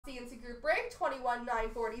CNC group break,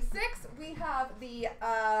 21,946. We have the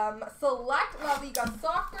Select Laliga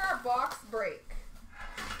Soccer box break.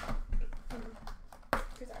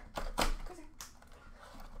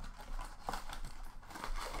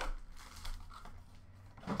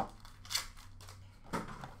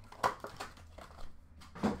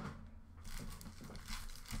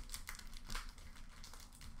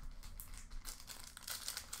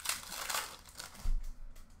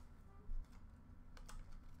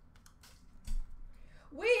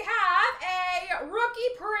 We have a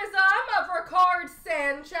rookie prism of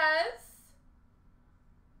Sanchez.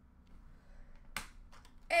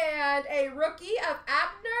 And a rookie of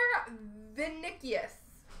Abner Vinicius.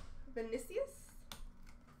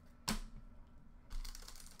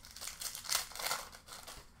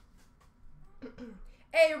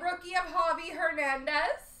 A rookie of Javi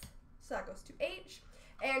Hernandez. So that goes to H.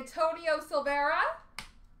 Antonio Silvera.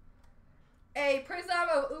 A prism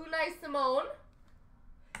of Unai Simon.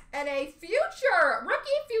 And a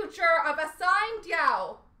rookie future of Assign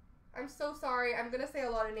Diao. I'm so sorry. I'm going to say a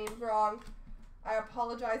lot of names wrong. I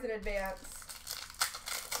apologize in advance.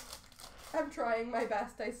 I'm trying my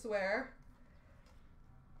best, I swear.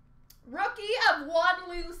 Rookie of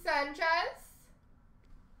Juanlu Sanchez.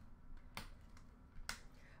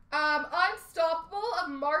 Unstoppable of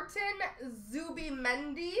Martin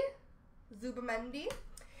Zubimendi.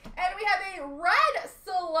 And we have a red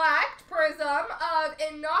select prism of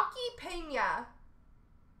Inaki Pena.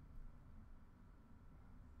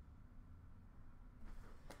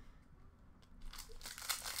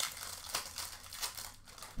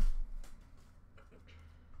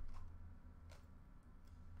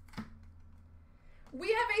 We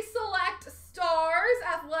have a select Stars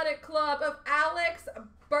Athletic Club of Alex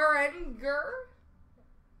Berenguer.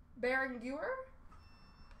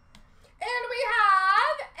 And we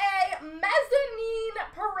have a mezzanine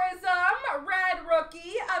prism red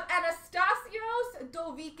rookie of Anastasios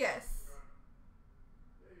Dovikis.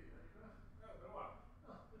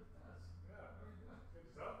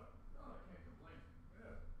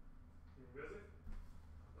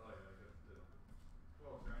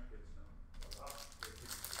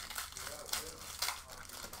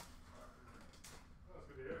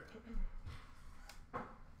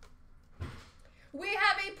 We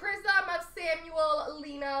have a prism of Samuel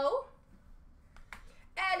Lino.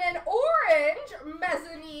 And an orange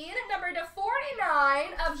mezzanine, number to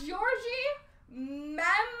 49, of Georgi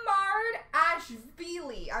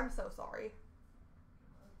Mamardashvili. I'm so sorry.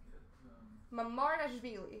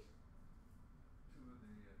 Mamardashvili.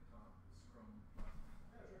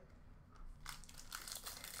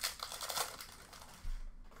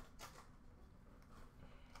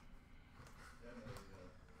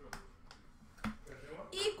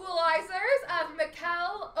 Equalizers of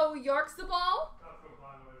Mikel Oyarzabal.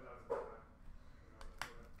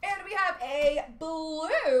 And we have a blue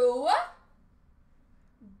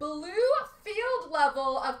field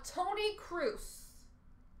level of Tony Cruz.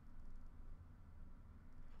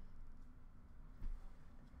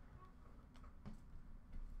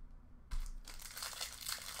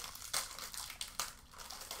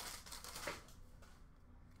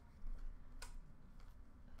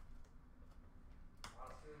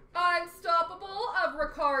 Unstoppable of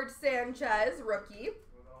Ricard Sanchez, rookie.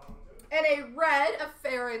 And a red of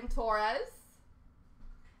Ferran Torres.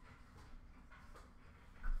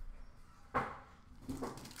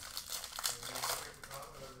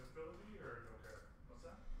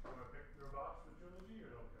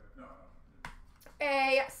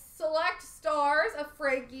 A select Stars of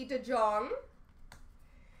Frankie de Jong.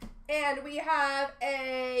 And we have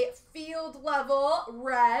a field level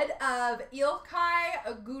red of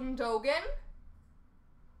Ilkay Gundogan.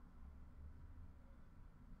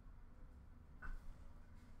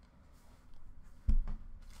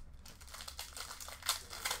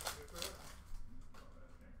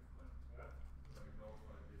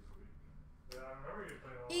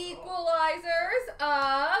 Equalizers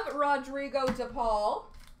of Rodrigo de Paul.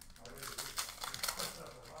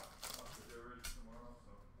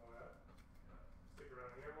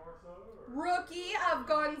 Rookie of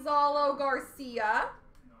Gonzalo Garcia.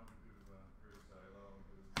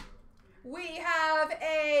 We have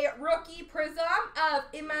a rookie prism of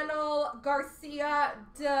Emmanuel Garcia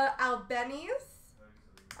de Albanese.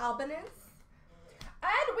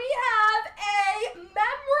 And we have a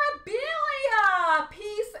memorabilia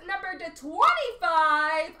piece number to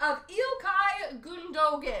 25 of Ilkay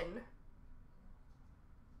Gundogan.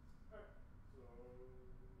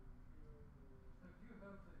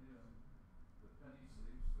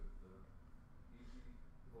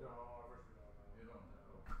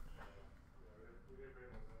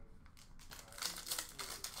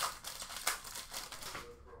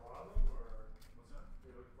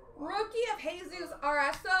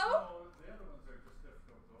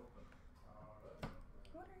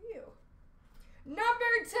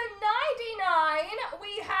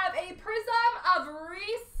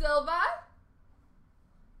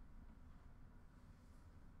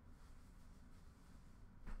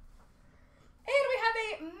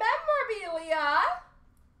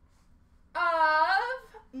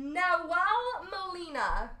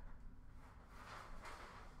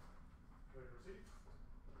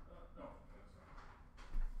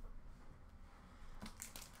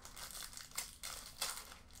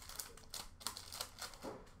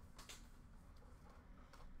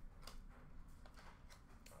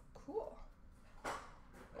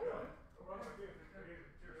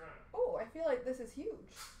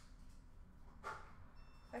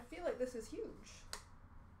 is huge.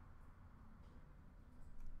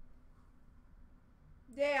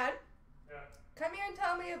 Dad? Yeah. Come here and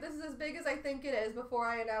tell me if this is as big as I think it is before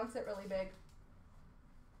I announce it really big.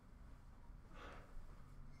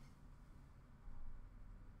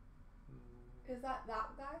 Is that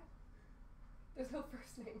guy? There's no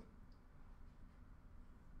first name.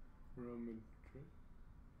 Real Madrid?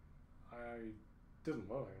 I didn't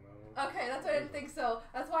look like that. Okay, that's why I didn't think so.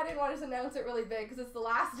 That's why I didn't want to just announce it really big, because it's the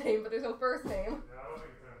last name, but there's no first name. Yeah, I don't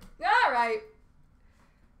think so. Alright.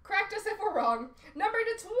 Correct us if we're wrong. Number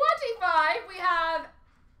to 25, we have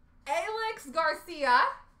Alex Garcia.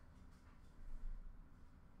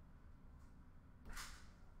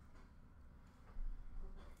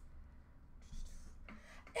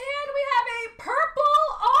 And we have a purple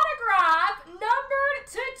autograph, numbered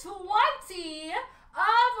to 20,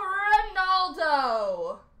 of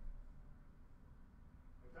Ronaldo.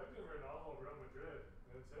 Ronaldo, Real Madrid.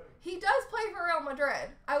 That's him. He does play for Real Madrid.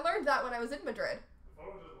 I learned that when I was in Madrid. The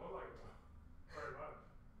photo doesn't look like him very much.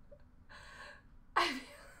 I think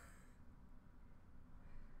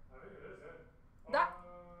it is him. That.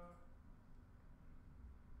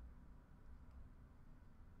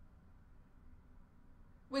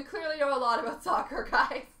 We clearly know a lot about soccer, guys.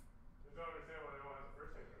 I don't understand why they don't have the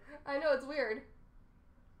first name. I know, it's weird.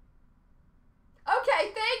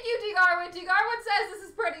 Okay, thank you, D. Garwood. D. Garwood says this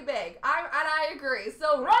is pretty big. And I agree.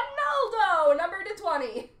 So, Ronaldo, number to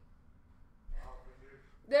 20. Wow,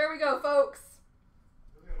 there we go, folks.